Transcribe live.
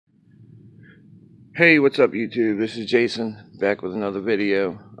Hey, what's up YouTube? This is Jason back with another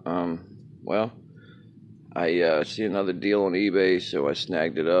video. Well, I see another deal on eBay, so I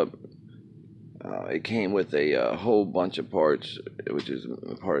snagged it up. It came with a whole bunch of parts, which is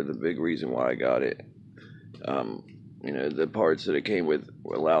part of the big reason why I got it. Um, the parts that it came with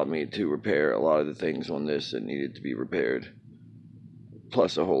allowed me to repair a lot of the things on this that needed to be repaired,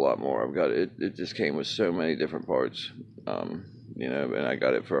 plus a whole lot more. I've got it. It just came with so many different parts. And I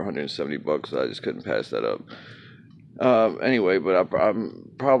got it for 170 bucks, so I just couldn't pass that up. Anyway, but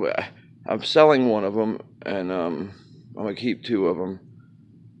I'm selling one of them, and I'm gonna keep two of them.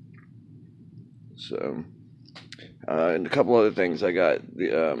 So, and a couple other things I got.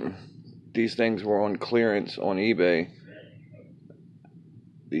 These things were on clearance on eBay.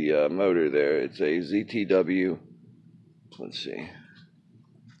 The motor there, it's a ZTW. Let's see.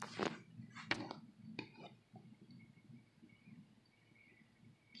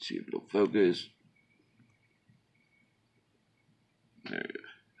 See if it'll focus.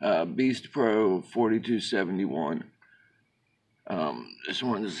 There. Beast Pro 4271. This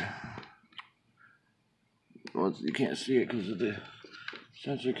one's, well, you can't see it because of the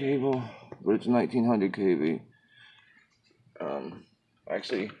sensor cable, but it's 1900 kV. I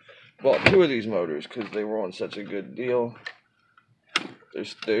actually bought two of these motors because they were on such a good deal.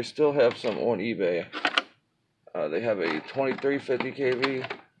 They still have some on eBay. They have a 2350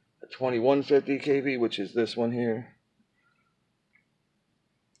 kV, a 2150 kV, which is this one here.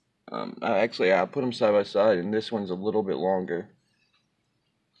 I put them side by side, and this one's a little bit longer.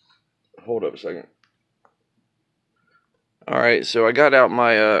 Hold up a second. Alright, so I got out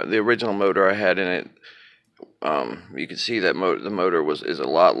my the original motor I had in it. You can see that the motor is a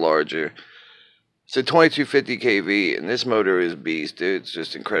lot larger. It's a 2250 kV, and this motor is beast, dude. It's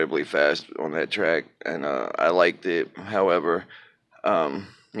just incredibly fast on that track, and I liked it. However,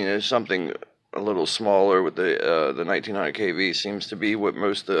 something a little smaller with the 1900 kV seems to be what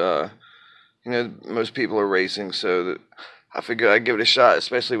most people are racing. So I figured I'd give it a shot,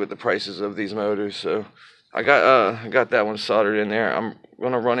 especially with the prices of these motors. So I got that one soldered in there. I'm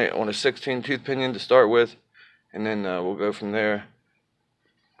gonna run it on a 16 tooth pinion to start with, and then we'll go from there.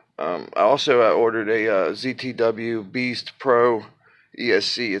 I also ordered a ZTW Beast Pro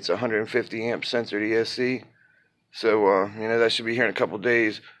ESC. It's a 150 amp censored ESC. So that should be here in a couple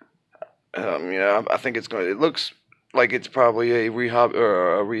days. I think it's going. It looks like it's probably a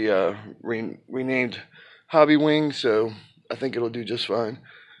renamed hobby wing. So I think it'll do just fine.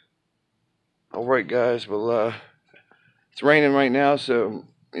 Alright guys, well it's raining right now, so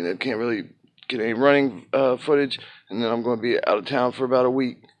can't really get any running footage, and then I'm going to be out of town for about a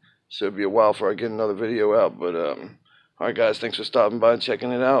week, so it'll be a while before I get another video out. But alright guys, thanks for stopping by and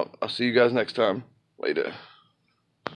checking it out. I'll see you guys next time. Later.